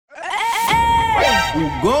Who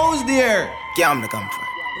goes there? CamTheComfort.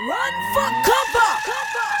 Run for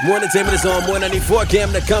cover. Morning time is on 194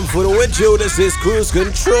 CamTheComfort with you. This is Cruise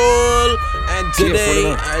Control. And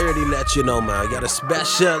today, I already let you know, man. We got a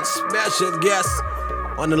special guest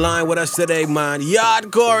on the line with us today, man.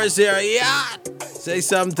 Yaadcore is here. Yaad. Say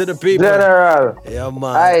something to the people. General. Yeah,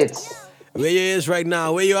 man. Right. Where you is right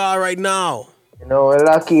now? Where you are right now? You know, we're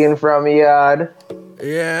lucky in from Yaad.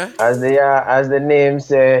 Yeah. As the name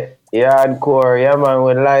say, Yaadcore. Yeah, man,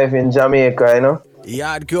 we're live in Jamaica, you know?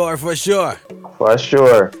 Yaadcore for sure. For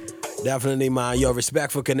sure. Definitely, man. Yo,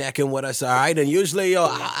 respect for connecting with us, all right? And usually, yo,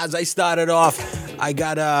 as I started off, I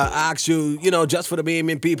gotta ask you, you know, just for the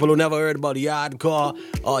Bahamian people who never heard about Yaadcore,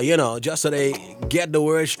 or, you know, just so they get the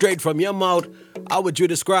word straight from your mouth, how would you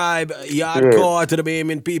describe Yaadcore to the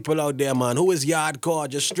Bahamian people out there, man? Who is Yaadcore?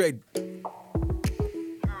 Just straight.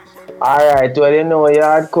 Alright, well, you know,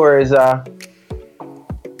 Yaadcore is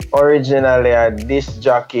originally a disc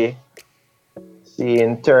jockey,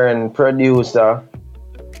 in turn producer,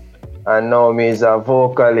 and now me is a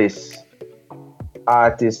vocalist,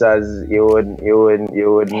 artist, as you would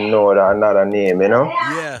know that another name, you know?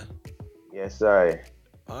 Yeah. Yes, sir.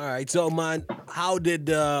 All right, so man, how did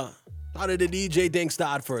the DJ thing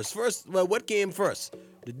start first? Well, what came first?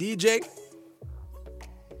 The DJ?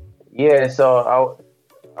 Yeah, so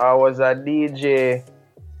I was a DJ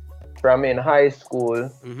from in high school.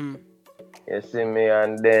 Mm-hmm. You see me,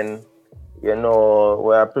 and then, you know,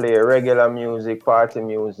 where I play regular music, party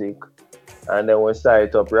music, and then we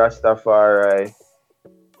start up Rastafari,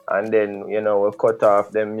 and then, you know, we cut off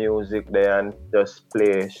the music there and just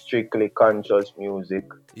play strictly conscious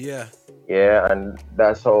music. Yeah. Yeah, and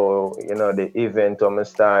that's how, you know, the event of my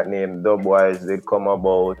start named Dubwise did come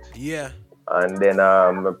about. Yeah. And then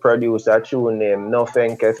I produced a tune named No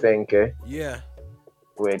Fenke Fenke. Yeah.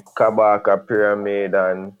 With Kabaka Pyramid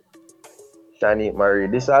and Shanique Marie.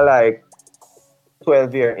 This are like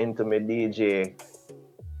 12 years into my DJ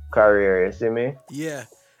career, you see me? Yeah.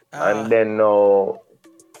 And then now,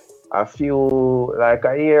 a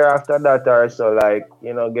year after that or so, like,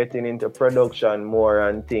 you know, getting into production more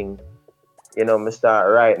and thing. You know, me start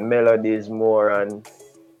writing melodies more, and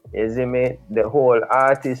you see me? The whole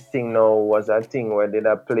artist thing now was a thing where did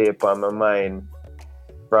I play upon my mind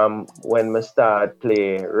from when me start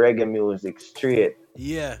play reggae music straight.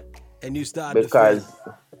 Yeah. And you started because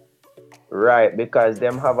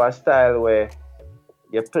them have a style where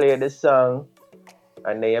you play the song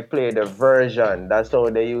and then you play the version. That's how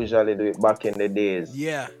they usually do it back in the days.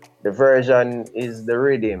 Yeah. The version is the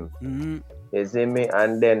rhythm. Mm-hmm. You see me?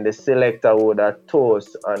 And then the selector would have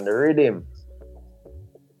toast on the rhythm.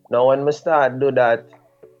 Now when we start do that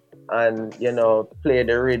and, you know, play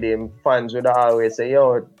the rhythm, fans would always say,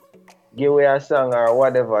 yo, give away a song or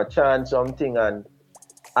whatever, chant something. And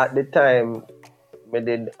at the time, me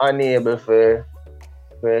did unable for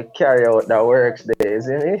carry out the works there, you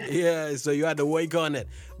see me? Yeah, so you had to work on it.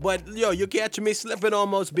 But, yo, you catch me slipping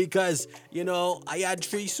almost because, you know, I had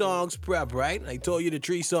 3 songs prep, right? I told you the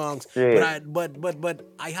 3 songs. Yeah. But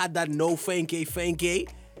I had that no fanky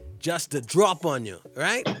just to drop on you,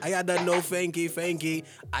 right? I had that no fanky.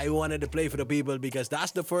 I wanted to play for the people because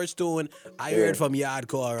that's the first tune I heard from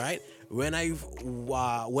Yaadcore, right? When I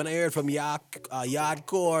heard from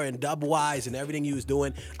Yaadcore and Dubwise and everything he was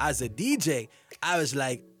doing as a DJ, I was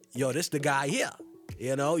like, yo, this the guy here.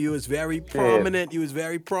 You know, he was very prominent. He was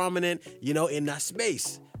very prominent, you know, in that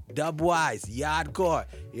space. Dubwise, Yaadcore.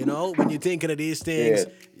 You know, when you're thinking of these things,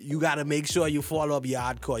 you got to make sure you follow up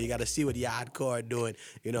Yaadcore. You got to see what Yaadcore doing.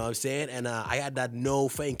 You know what I'm saying? And I had that no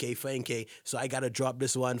fanky. So I got to drop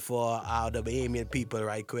this one for the Bahamian people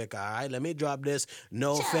right quick. All right, let me drop this.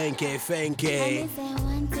 No fanky.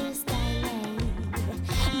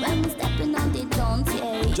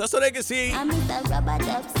 Just so they can see.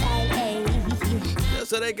 Just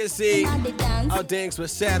so they can see how things were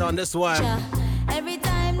said on this one. Every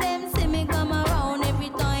time them see me come around,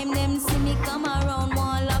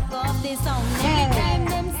 won't lock off this song. Every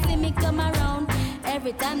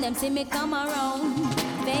time them see me come around,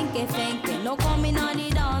 fanky, no coming on the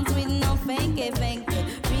dance with no fanky.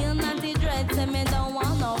 Real naughty dread, say me don't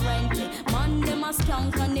want no renty. Man, them a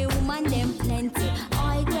skunk and the woman them plenty.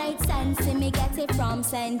 All great sense, see me get it from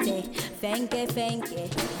Senti. Fanky,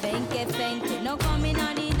 no coming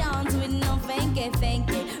on the dance with no fanky.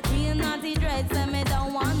 Real naughty dread, say me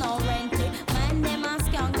don't want no renty. Man, them a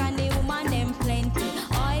skunk and the woman them plenty.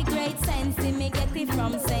 All great sense, see me get it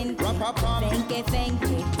from Senti.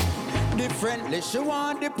 Fanky. differently. She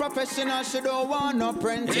want the professional, she don't want no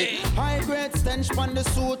apprentice. High grade stench on the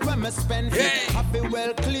suit when me spend it. Happy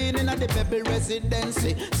well clean in the Pebble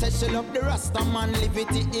residency. Say she love the Rasta man, live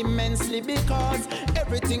it immensely. Because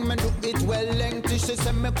everything me do it well lengthy. She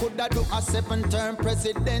said me coulda do a 7-term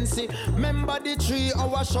presidency. Remember the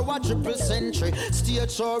 3-hour show a triple century.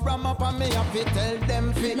 Stage show ram up and me have to tell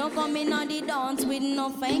them fit. No coming on the dance with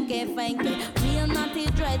no fanky. Real naughty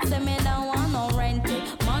dread, say me don't want no rent.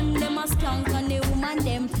 Man them a skunk and the woman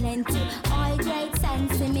them plenty. All great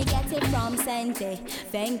sense, me get it from Sente.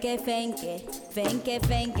 Fanky.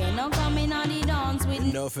 No coming on the dance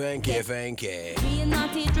with no fanky. Real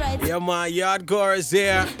naughty dread. Yeah, my Yaadcore is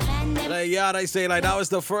here. Like Yaad, I say, like that was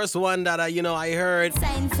the first one that I heard.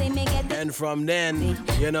 And from then,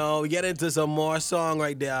 we get into some more song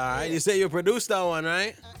right there, all right? You say you produced that one,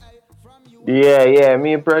 right? Yeah,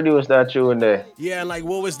 me produced that tune there. Yeah, and like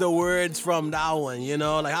what was the words from that one,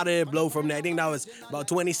 Like how did it blow from there? I think that was about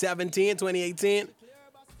 2017, 2018.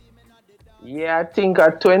 Yeah, I think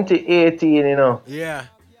at 2018, Yeah.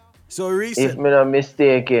 So recent. If me not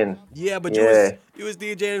mistaken. Yeah, but you was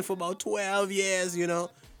DJing for about 12 years,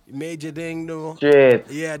 Major thing, though. Straight.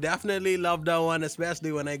 Yeah, definitely love that one,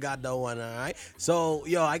 especially when I got that one, all right? So,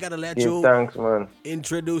 I got to let you thanks, man.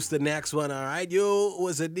 Introduce the next one, all right? You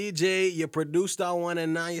was a DJ, you produced that one,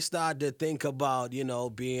 and now you start to think about,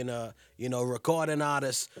 being a, recording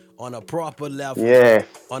artist on a proper level. Yeah.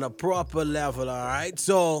 On a proper level, all right?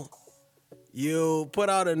 So, you put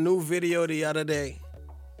out a new video the other day,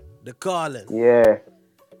 The Calling. Yeah.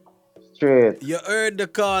 Straight. You heard The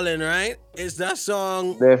Calling, right? Is that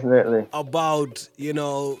song definitely about,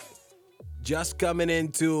 just coming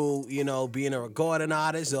into, being a recording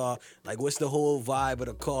artist, or like what's the whole vibe of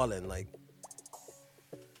The Calling? Like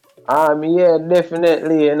yeah,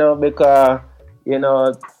 definitely, because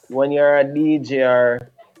when you're a DJ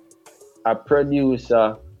or a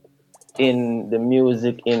producer in the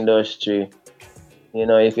music industry,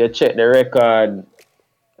 if you check the record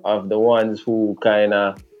of the ones who kind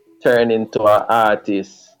of turn into an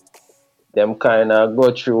artist, them kind of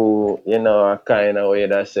go through, a kind of way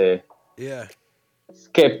that say,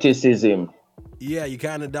 skepticism. Yeah, you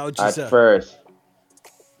kind of doubt yourself. At first.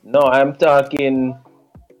 No, I'm talking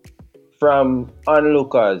from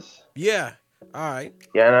onlookers. Yeah, all right.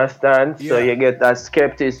 You understand? Yeah. So you get that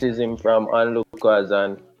skepticism from onlookers,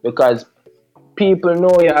 and because people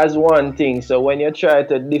know you as one thing, so when you try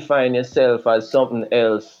to define yourself as something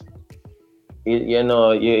else,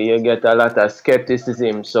 you get a lot of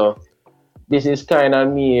skepticism. So this is kind of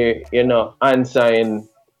me, answering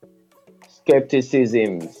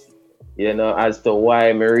skepticisms, as to why I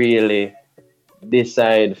really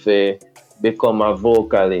decide to become a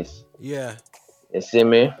vocalist. Yeah. You see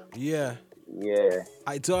me? Yeah. Yeah.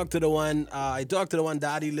 I talked to the one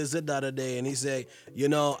Daddy Lizard the other day, and he said,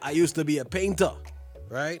 I used to be a painter,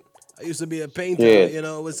 right? I used to be a painter, it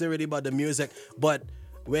was really about the music, but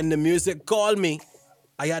when the music called me,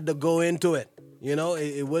 I had to go into it.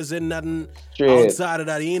 It wasn't nothing outside of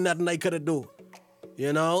that. It ain't nothing I could have do.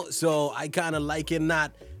 So I kind of liken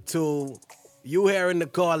that to you hearing The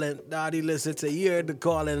Calling. Daddy, listen to you hear The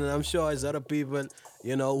Calling, and I'm sure there's other people,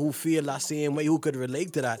 who feel that same way, who could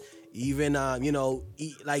relate to that. Even,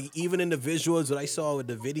 even in the visuals that I saw with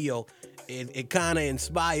the video, it kind of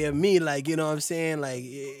inspired me, like, what I'm saying? Like,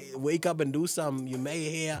 wake up and do something. You may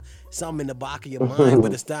hear something in the back of your mind,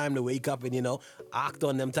 but it's time to wake up and, act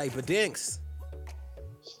on them type of things.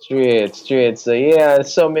 Straight. So, yeah,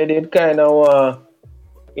 some of it kind of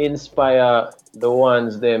inspire the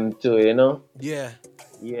ones them too, Yeah.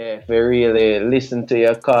 Yeah, if you really listen to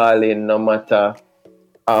your calling, no matter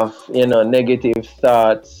of, negative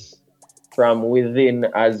thoughts from within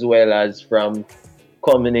as well as from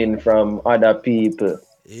coming in from other people.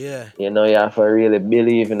 Yeah. You have to really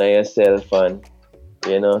believe in yourself and,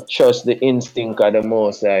 trust the instinct of the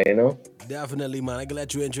Most High, Definitely, man. I can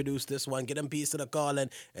let you introduce this one. Get them piece of The Calling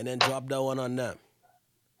and then drop that one on them.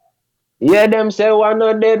 Yeah, them say one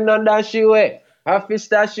no dead, no dash away. Happy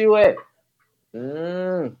stash away.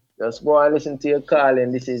 Just go and listen to your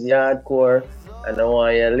calling. This is Yaadcore, and I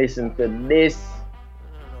want you to listen to this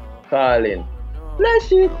calling.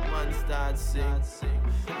 Bless you.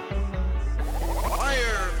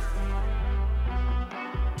 Fire.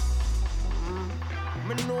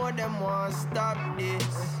 Me know them want stop this.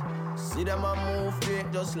 See them a move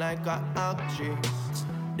fake just like a actress.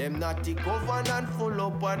 Them not take over and full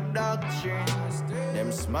up a doctrine.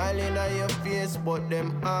 Them smiling at your face but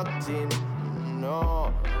them acting.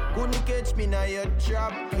 No, couldn't catch me now your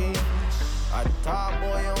trap king. I thought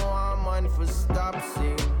boy you want man for stop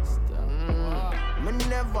sing. Me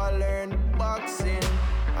never learned boxing.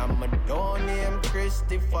 I'm a don't name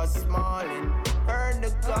Christopher Smalling. Heard the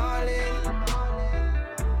calling.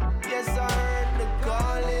 Yes, I heard the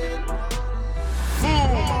calling.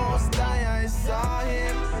 Most I saw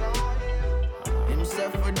him.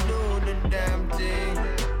 Himself would do the damn thing.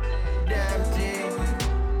 Damn thing.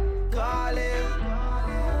 Call him.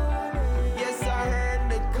 Yes, I heard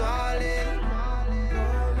the calling.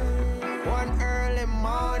 One early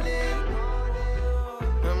morning,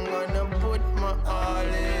 I'm gonna put my all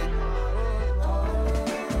in.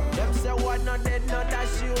 Them say what no dead, no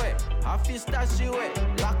dash you way. Half is stash you way.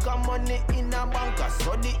 Lock of money in a bank,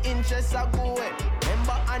 so the interest are go away.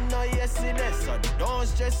 Remember I know yesterday, so don't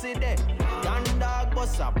stress it there. Young dog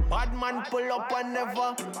bust a bad man pull up and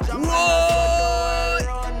never jump run.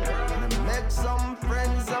 Me make some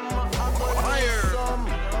friends, I'ma go lose some.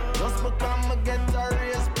 Just because I get a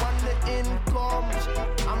raise on the income,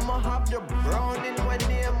 I'ma have the browning when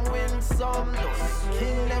them win some.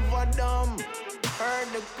 King never dumb. Heard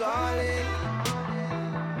the calling.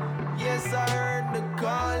 Yes, I heard the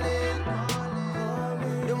calling.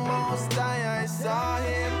 The most I saw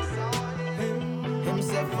him.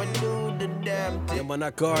 Himself would do the damn thing. Yeah, man,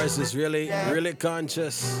 that chorus is really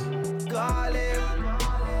conscious. Call him.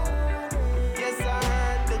 Yes, I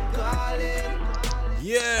heard the calling.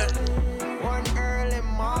 Yeah. One early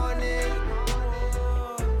morning,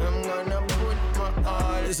 I'm gonna put my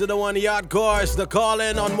all. This is the one Yaad chorus, the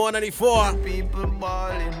calling on 194. People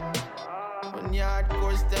balling. When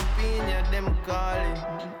Yaadcore step in, yeah, them calling.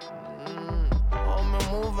 How me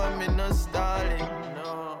move, I'm not stalling.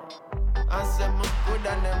 No. I said me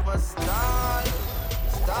coulda never stall.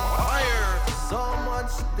 So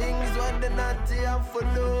much things what the naughty have to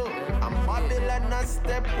do. I'm Babylon a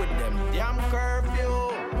step with them damn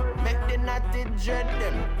curfew. Make the naughty dread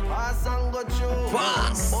them pass and go through.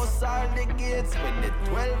 Pass. Bust all the gates with the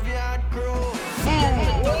 12-yard crew. Get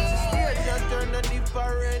to touch the stage and turn a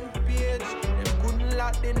different page. Them couldn't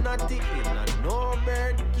lock the naughty in a no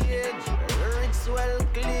bird cage. Lyrics well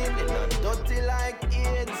clean in a dirty like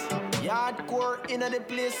AIDS. Yaadcore in the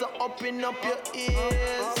place, so open up your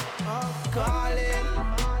ears. Calling.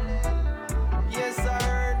 Yes, I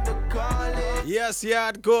heard the calling. Yes,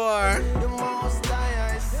 Yaadcore. The most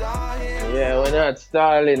I saw him. Yeah, we're not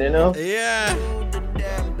stalling, you know? Yeah.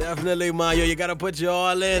 Definitely, man. Yo, you gotta put your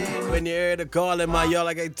all in when you hear the calling, man. Yo,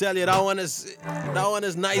 like I tell you, that one is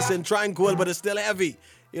nice and tranquil, but it's still heavy.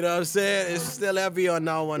 You know what I'm saying? It's still heavy on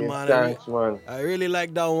that one, man. Thanks, man. I really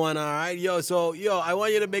like that one, all right? Yo, I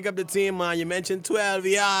want you to big up the team, man. You mentioned 12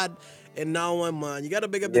 Yaad in that one, man. You got to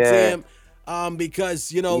big up the team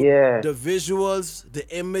because, you know, the visuals, the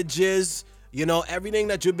images, you know, everything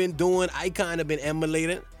that you've been doing, I kind of been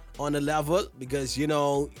emulating on the level because, you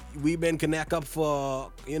know, we've been connect up for,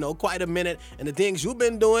 you know, quite a minute. And the things you've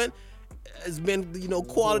been doing has been, you know,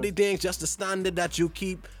 quality things, just the standard that you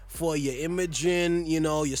keep for your imaging, you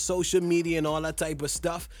know, your social media and all that type of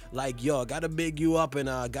stuff. Like, yo, gotta big you up and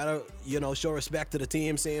gotta, you know, show respect to the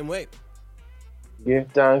team same way. Give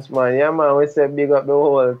thanks, man. Yeah, man, we say big up the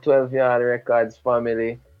whole 12 Yard Records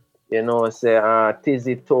family. You know, say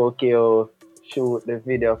Tizzy Tokyo shoot the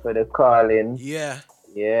video for the calling. Yeah.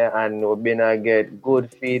 Yeah, and we've been get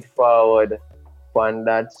good feed forward on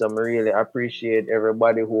that. So I really appreciate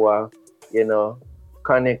everybody who are, you know,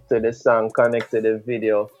 connect to the song, connect to the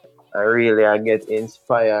video. I really get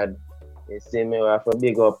inspired. You see me, I have a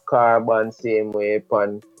big up Carbon same way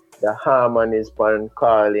upon the harmonies upon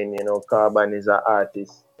calling, you know, Carbon is an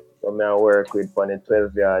artist. So I work with upon the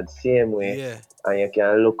 12 Yard same way. Yeah. And you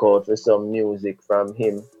can look out for some music from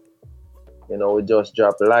him. You know, we just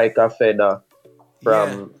drop Like a Feather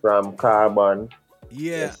from Carbon.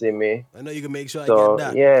 Yeah. You see me? I know you can make sure So, I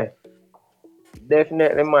get that. yeah.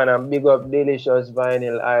 Definitely, man. I'm big up Delicious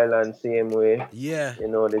Vinyl Island same way. Yeah. You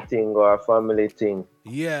know, the thing or a family thing.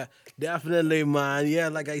 Yeah, definitely, man. Yeah,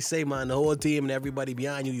 like I say, man, the whole team and everybody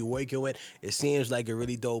behind you, you're working with, it seems like a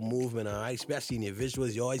really dope movement, all right? Especially in your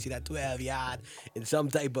visuals. You always see that 12 Yaad in some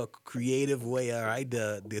type of creative way, all right?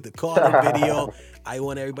 The calling video, I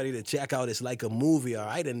want everybody to check out. It's like a movie, all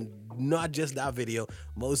right? And not just that video.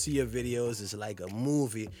 Most of your videos is like a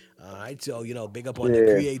movie, all right? So, you know, big up on the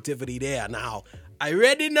creativity there. Now, I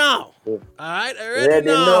ready now. All right, I ready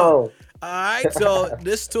now. All right, so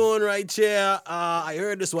this tune right here, I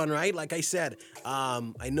heard this one, right? Like I said,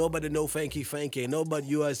 I know about the No Fanky Fanky, I know about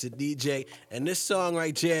you as a DJ, and this song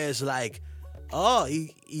right here is like, oh,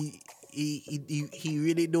 he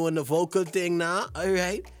really doing the vocal thing now, all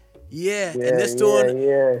right? Yeah, and this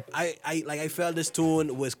tune, I felt this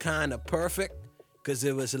tune was kind of perfect, because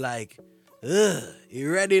it was like,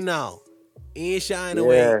 you ready now? He ain't shying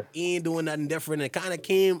away. He ain't doing nothing different. It kind of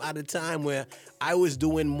came at a time where I was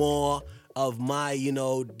doing more of my,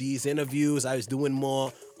 these interviews. I was doing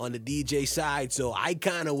more on the DJ side. So I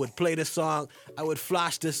kind of would play the song. I would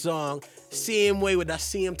flash the song. Same way with that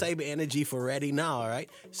same type of energy for Ready Now, all right?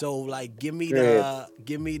 So, like, give me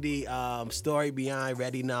the story behind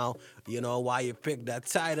Ready Now. Why you picked that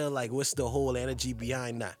title. Like, what's the whole energy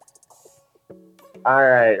behind that? All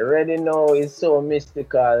right. Ready Now is so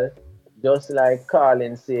mystical. Just like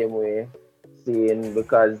Calling same way. Seeing,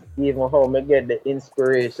 because even how me get the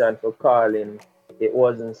inspiration for Calling, it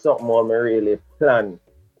wasn't something I really planned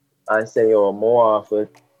and say, yo, more to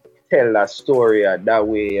tell a story that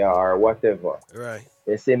way or whatever. Right.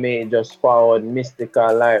 You see me just forward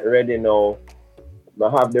mystical like Ready Now. I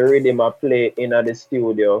have the rhythm I play in the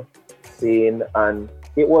studio, seeing, and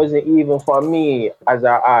it wasn't even for me as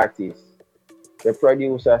an artist. The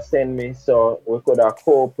producer sent me so we could have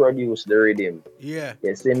co-produced the rhythm. Yeah.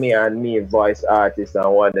 You see me and me, voice artist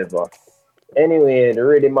and whatever. Anyway, the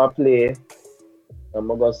rhythm I play, I'm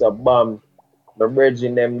going to say, bam, my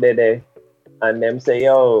bridging them there, and them say,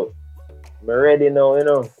 yo, me ready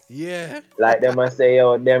now, Yeah. Like them I say,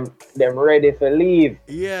 yo, them ready for leave.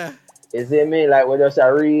 Yeah. You see me? Like we just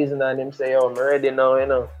a reason and them say, yo, me ready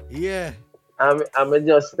now, Yeah. I'm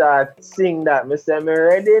just start sing that. Me say, me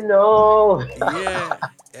ready now. Yeah.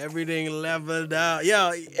 Everything leveled out.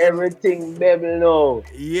 Yeah. Everything baby now.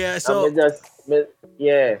 Yeah. So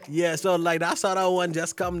yeah. So like that's how that one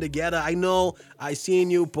just come together. I know I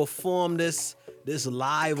seen you perform this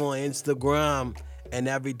live on Instagram and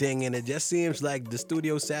everything, and it just seems like the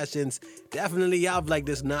studio sessions definitely have like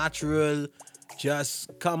this natural,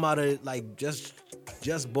 just come out of like just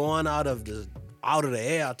born out of the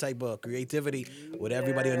air type of creativity with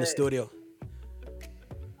everybody in the studio.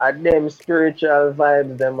 At them spiritual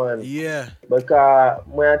vibes, them man. Yeah. Because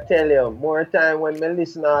when I tell you, more time when me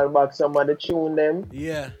listen all back some of the tune them,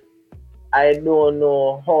 yeah, I don't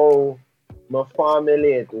know how me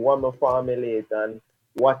formulate, and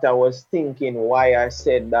what I was thinking, why I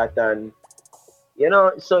said that, and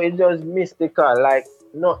so it just mystical, like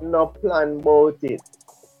not no plan about it.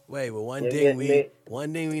 Wait, but one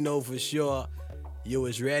thing we know for sure, you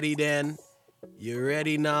was ready then. You're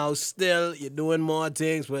ready now. Still, you're doing more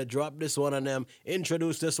things. But drop this one on them.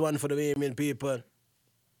 Introduce this one for the women people.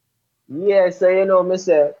 Yeah, so me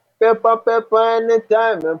say, pepper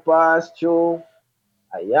anytime me pass through.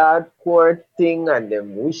 A Yaadcore thing and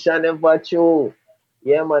them wish I never true.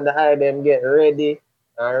 Yeah, man, I them get ready.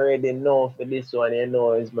 I'm ready now for this one,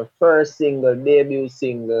 It's my first single, debut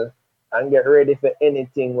single. And get ready for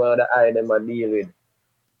anything where the I them are deal with.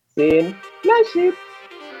 Seeing? Flash it.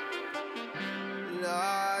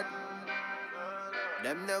 Lord,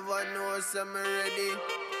 them never know I'm ready.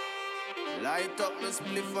 Light up my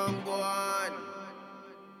spliff and go on.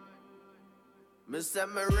 Me say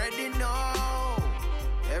me ready now.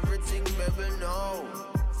 Everything baby know.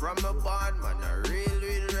 From a bond man, a real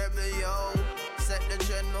rebel, yo. Set the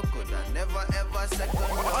trend, me coulda never ever second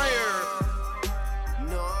fire.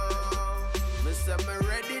 No, me say me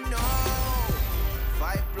ready now.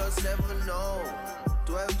 5 + 7 no.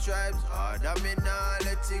 12 tribes, harder me now,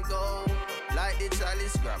 let it go. Like the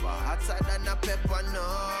chalice grabber, hotter than a pepper,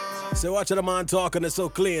 no. So watch the man talking, it's so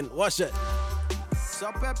clean. Watch it.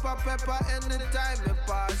 So pepper anytime me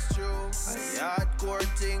pass through. A Yaadcore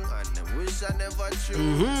thing and them wish I never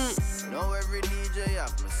true. Now every DJ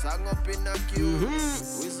have me song up in a queue.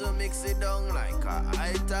 We so mix it down like a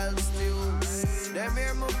ital stew. Them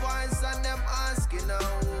hear my voice and them asking now.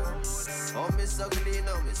 Oh, me so clean,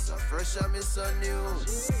 oh, me so fresh, and me so new.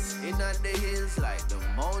 Inna the hills like the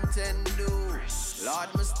mountain dew. Lord,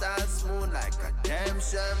 me style smooth like a damn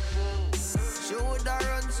shampoo. Shoulda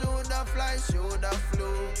run, shoulda fly, shoulda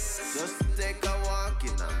flew. Just to take a walk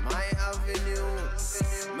in my avenue.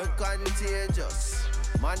 Me contagious,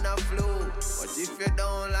 man a flu. But if you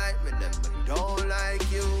don't like me, then me don't like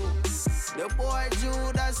you. The boy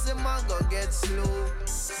Judas, him a go get slew.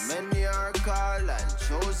 Many are called and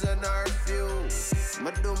chosen are few.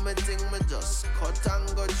 Me do me thing, me just cut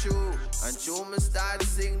and go through. And through me start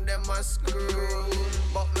sing, them a screw.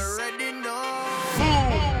 But me ready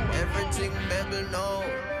now. Everything baby know.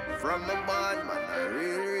 From the band, man, a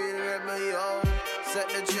real rebel, yo. Set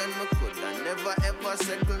the trend, me coulda never ever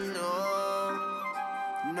second, no.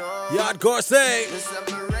 Yaadcore say. Listen,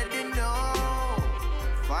 me ready now.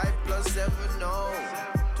 5 + 7 no.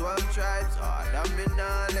 12 tribes, harder me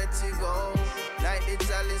now, let it go. Like the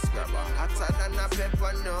chalice grabber, hotter than a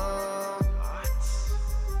pepper, no.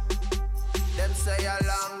 Them say a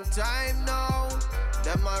long time now.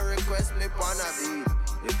 Them a request me on a beat.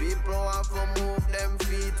 The people want to move them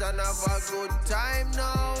feet and have a good time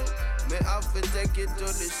now. Me have to take it to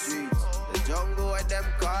the streets. The jungle where them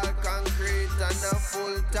call concrete and a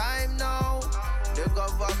full time now. The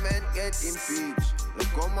government get impeached. Look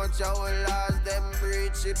how much our laws them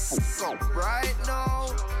breach. It up right now.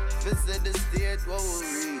 This is the state where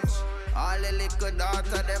we reach. All the little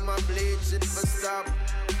daughter them a bleach it for stop.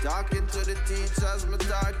 Talking to the teachers, me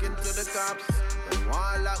talking to the cops. They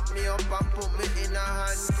want lock me up and put me in a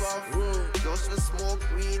handcuff. Just for smoke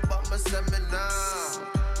weed, but me say me nah.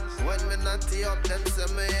 When me not up, them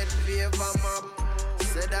say me head favor map.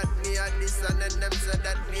 Say that me a this and then them say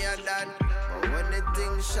that me a that. But when the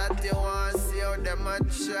thing shot, you want see how them a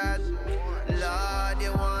chat. Lord,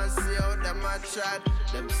 you want see how them a chat.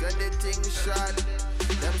 Them say the thing shot.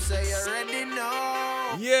 Them say you ready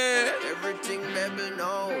now. Yeah. Everything baby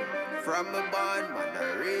know. From a bond, man,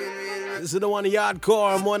 I real. This is the one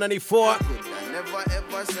Yaadcore on 194. I never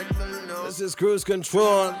ever second no. This is Cruise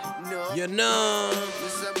Control. No. You know.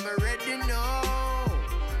 This is me ready now.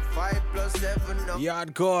 5 + 7 no.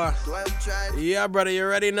 Yaadcore. 12 tries. Yeah, brother, you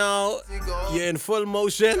ready now? You're in full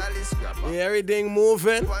motion. Yeah, everything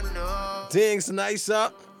moving. Things nice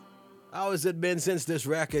up. How has it been since this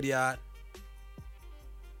record, Yaad?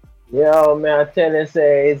 Yo, man, I tell you,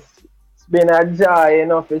 say it's been a joy, you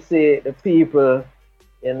know, to see the people,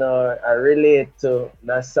 you know, I relate to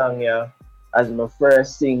that song, yeah, as my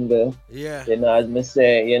first single. Yeah. You know, as me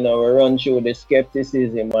say, you know, we run through the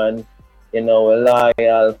skepticism and, you know, we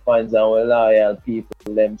loyal fans and we loyal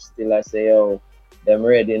people, them still I say, yo, them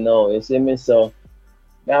ready now, you see me? So,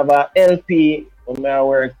 I have a LP on my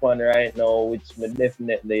work on right now, which me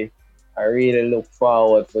definitely, I really look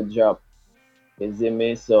forward for drop. You see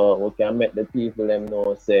me? So we can make the people them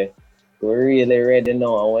know say we're really ready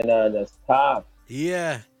now and we're not just talk.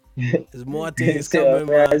 Yeah. There's more things So, coming,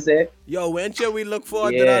 man. say, Yo, when shall we look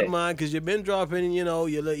forward to that, man? Because you've been dropping, you know,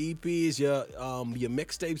 your little EPs, your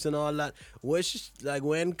mixtapes and all that. Which, like,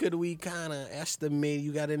 when could we kind of estimate?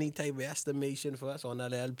 You got any type of estimation for us on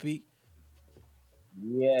that LP?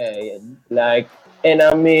 yeah, like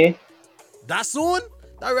Enemy, That soon?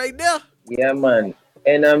 That right there? yeah man.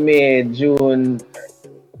 Enemy June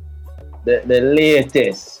the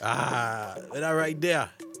latest. That right there.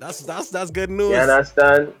 That's good news. You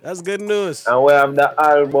understand? That's good news. And we have the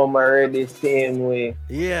album already same way.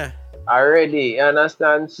 Yeah. Already, you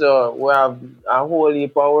understand? So we have a whole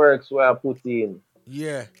heap of works we are put in.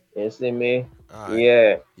 Yeah. You see me? Right.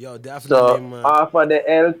 Yeah. Yo, definitely, So man. after the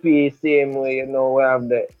LP, same way, you know, we have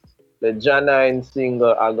the John 9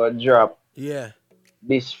 single I got drop Yeah.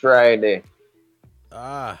 this Friday.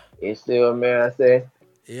 You see what I say?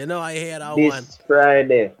 You know, I hear that This one.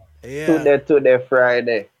 Friday. Yeah. Today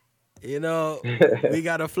Friday. You know, we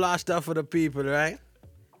got to flash stuff for the people, right?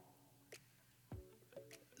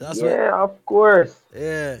 That's Of course.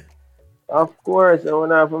 Yeah. Of course. I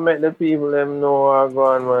want to make the people them know what I'm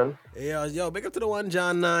going, man. Yo, big up to the one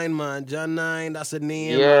John 9, man. John 9, that's a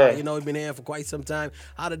name. Yeah. You know, we've been here for quite some time.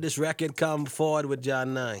 How did this record come forward with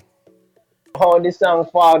John 9? How this song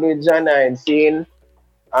forward with John 9, seeing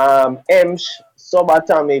Emsh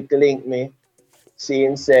Subatomic link me,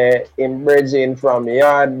 seeing say him bridging from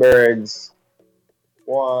Yardbirds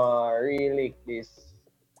want relic this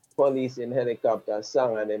police in helicopter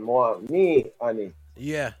song and them want me on it.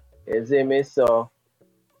 Yeah. You see me? So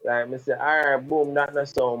like me say, alright, boom, that not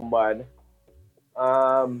sound bad.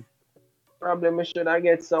 Probably me should I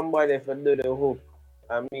get somebody to do the hook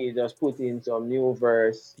and me just put in some new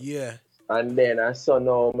verse. Yeah. And then I saw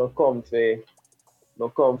now I come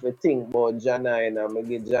for think about Janine and I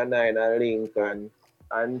give Janine a link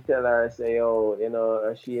and tell her say, yo, you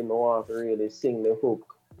know, she want to really sing the hook.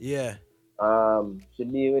 Yeah. She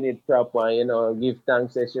deal with it proper, you know, give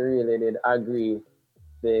thanks that she really did agree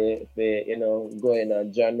for you know, going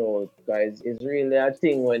on Jano, because it's really a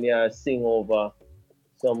thing when you sing over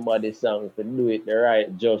somebody's song to do it the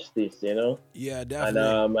right justice, you know. Yeah,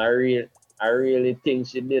 definitely. And I really think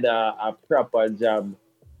she did a proper job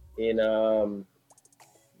in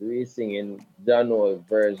re-singing Jano's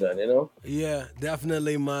version, you know. Yeah,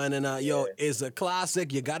 definitely, man. And yo, it's a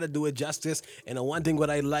classic. You gotta do it justice. And one thing what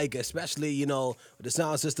I like, especially, you know, the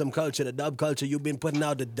sound system culture, the dub culture, you've been putting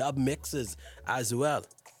out the dub mixes as well.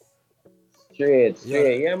 Straight.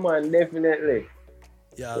 Yeah, man, definitely.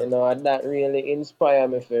 Yeah. You know, that really inspired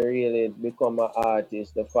me to really become an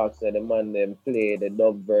artist. The fact that the man them play the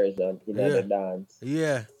dub version in the dance.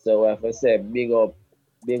 Yeah. So if I say big up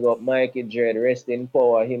Mikey Dread, rest in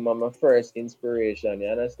power, him are my first inspiration, you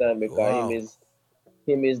understand? Because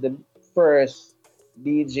him is the first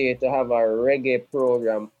DJ to have a reggae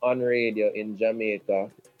program on radio in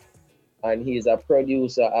Jamaica. and he's a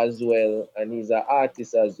producer as well, and he's an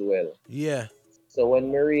artist as well. Yeah. So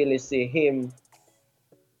when we really see him,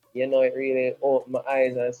 you know, it really opened my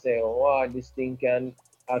eyes and say, wow, this thing can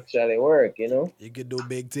actually work, you know? You could do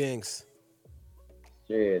big things.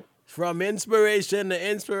 Straight. From inspiration to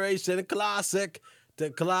inspiration, classic to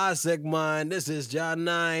classic, man. This is John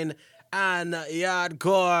 9 and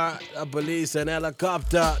Yaadcore, a police and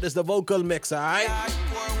helicopter. This is the vocal mix, all right?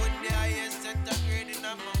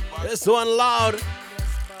 This one loud.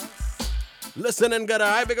 Listening good, all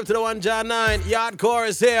right? Big up to the one, John 9. Yaadcore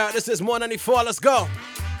is here. This is 194. Let's go.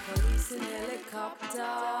 Police and helicopter.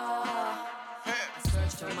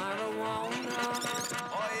 Search for marijuana.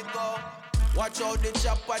 Watch out the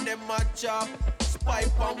chopper, them a chop.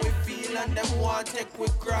 Spike on we feel and them want take we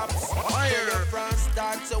crops. Fire France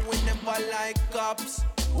start so we never like cops.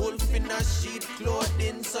 Wolf in a sheet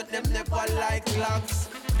clothing so them never like locks.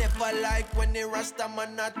 Never like when the Rasta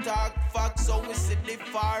man attack facts. So we see the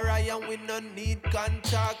far eye and we no need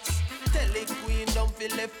contacts. Tell the queen don't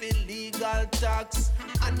feel left illegal tax.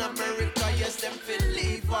 And America yes them feel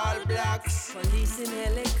leave all blacks. Police in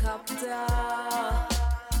helicopter.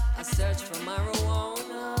 I search for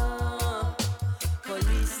marijuana.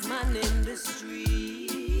 Policeman in the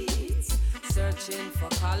streets, searching for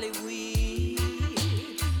Cali weed.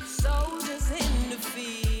 Soldiers in the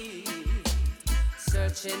field,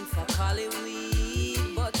 searching for Cali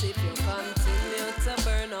weed. But if you continue to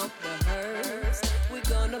burn up the herbs, we're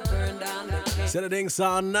gonna burn down the cane. So the thing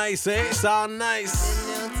sound nice, eh? Sound nice.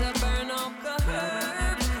 Continue to burn up the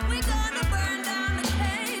herbs, we're gonna burn down the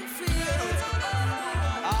cane fields.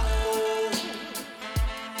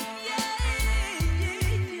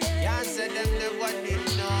 Can't say them never did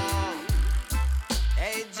know.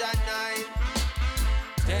 Age and 9.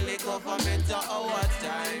 Tell the government our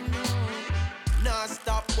time. Now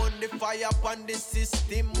stop on the fire on the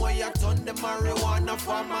system. Where you turn the marijuana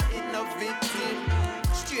farmer in a victim.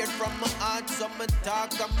 Straight from my heart, so me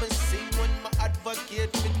talk and me sing. When my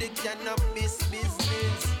advocate for the cannabis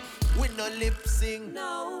business. We no lip sing.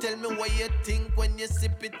 No. Tell me what you think when you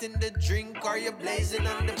sip it in the drink. Or you blazing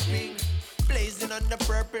on the pink. Blazing on the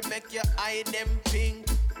purple make your eye them pink.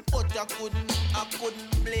 But I couldn't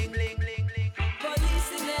blink.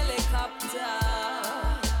 Police in helicopter.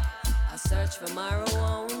 I search for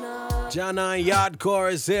marijuana. John 9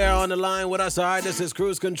 Yaadcore is here on the line with us. All right, this is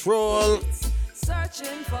Cruise Control.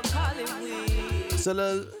 Searching for Cali weed. It's a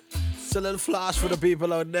little flash for the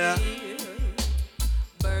people out there.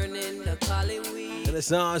 Burning the Cali weed. And it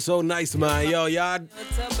sounds so nice, man. Yo, Yaad,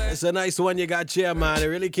 it's a nice one you got here, man. It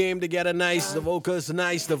really came together nice. The vocals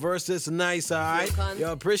nice. The verses nice, all right?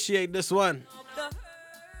 Yo, appreciate this one.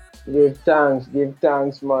 Give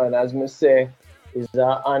thanks, man. As me say, it's an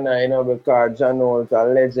honor, you know, because John Holt, a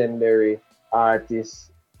legendary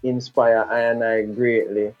artist, inspire I and I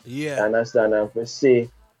greatly. Yeah. Understand? And to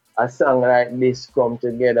see a song like this come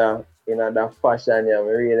together in that fashion, yeah,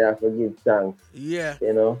 we really have to give thanks. Yeah.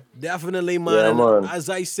 You know? Definitely, man. Yeah, man. As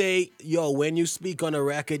I say, yo, when you speak on a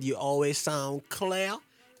record, you always sound clear.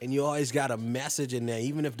 And you always got a message in there.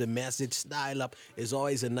 Even if the message style up, there's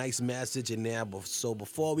always a nice message in there. So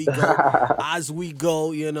before we go, as we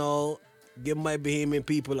go, you know, give my Bahamian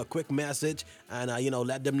people a quick message and, you know,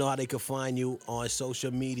 let them know how they can find you on social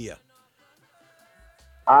media.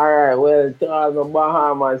 All right, well, to all the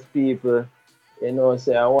Bahamas people, you know,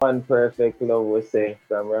 say one perfect love we say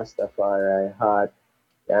from Rastafari heart.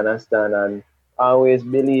 You understand? And always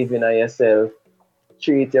believe in yourself.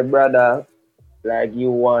 Treat your brother like you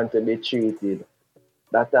want to be treated.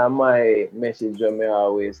 That's my message that I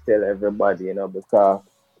always tell everybody, you know, because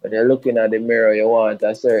when you're looking at the mirror, you want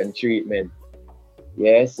a certain treatment.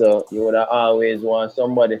 Yeah, so you would always want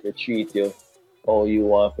somebody to treat you how you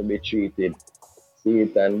want to be treated. See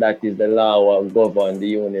it, and that is the law that governs the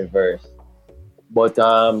universe. But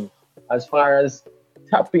as far as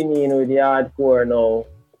tapping in with Yaadcore now,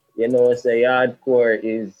 you know, say Yaadcore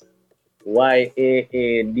is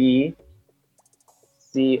YAADCORE.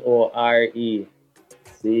 See,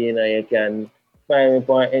 you know, you can find me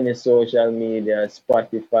on any social media,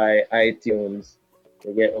 Spotify, iTunes.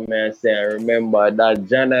 You get what I'm saying? Remember that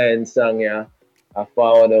Jana song, yeah, I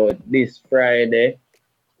found out this Friday.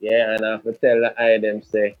 Yeah, and I have to tell the item,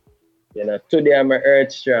 say, you know, today I'm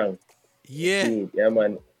Earth Strong. Yeah. Yeah,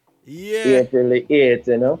 man. Yeah. April the 8th,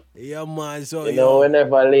 you know? Yeah, man. So, you know, we're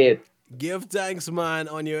never late. Give thanks, man,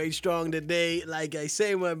 on your Earth Strong today. Like I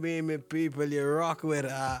say, my baby people, you rock with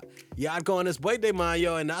Yaadcore on his birthday, man,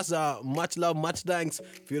 yo. And that's much love, much thanks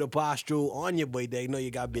for you to pass through on your birthday. You know you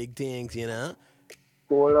got big things, you know?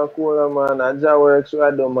 Cooler, man. And Jah works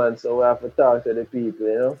with them, man, so we have to talk to the people,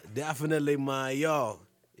 you know? Definitely, man, yo.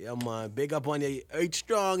 Yeah, man. Big up on your Earth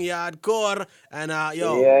Strong Yaadcore. And,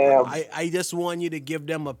 Yeah. I just want you to give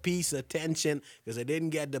them a piece of attention because I didn't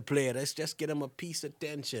get to play it. Let's just give them a piece of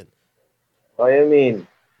attention. What you mean?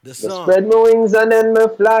 The Me song. spread my wings and then me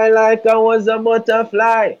fly like I was a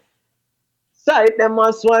butterfly. Sight them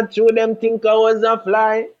a swat through them think I was a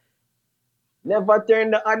fly. Never turn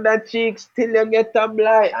the other cheeks till you get a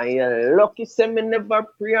blind. And you lucky say me never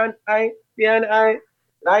pray and I,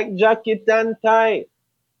 like jacket and tie.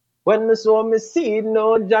 When me saw me seed,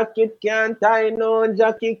 no jacket can't tie, no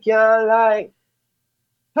jacket can't lie.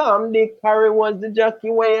 Tom Dick Harry was the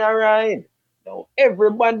jockey where I ride. Now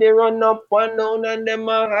everybody run up and down and them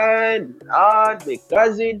a hide. Lord,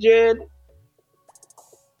 because he did.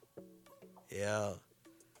 Yeah.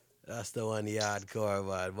 That's the one Yaadcore,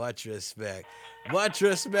 man. Much respect. Much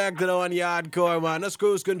respect to the one Yaadcore, man. That's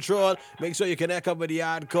Cruise Control. Make sure you connect up with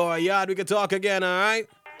Yaadcore. Yaad, we can talk again, all right?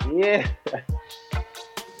 Yeah.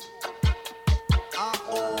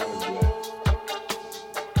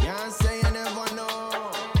 Can't say you never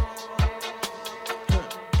know.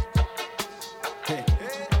 Hey.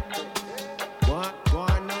 Go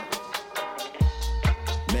on now.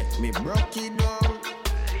 Make me broke it down.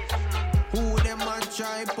 Who them a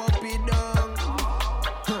try pop it down?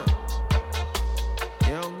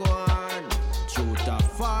 You go on. Shoot a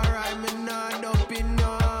far I me not up in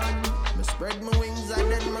none. Me spread my wings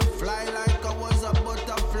and then me fly like I was a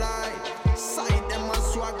butterfly. Side them a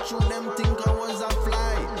swag through them think I was a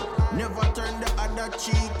fly. Never turn the other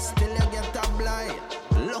cheeks till you get a blind.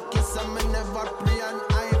 Lucky some me never pray and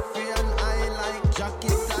I fear and I like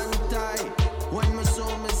jacket and tie. When me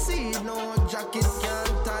saw me see no jacket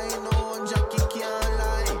can't tie, no jacket can't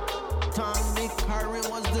lie. Tom Dick Harry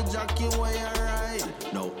was the jockey where I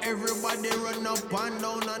ride. Now everybody run up and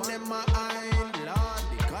down and them a hide. Lord,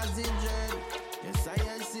 because he dread. Yes,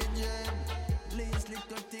 I see dread. Please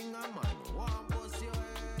little thing a man want bust your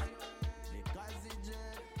head. Because he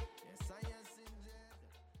dread. Yes, I see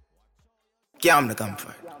dread.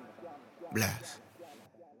 CamTheComfort. Bless.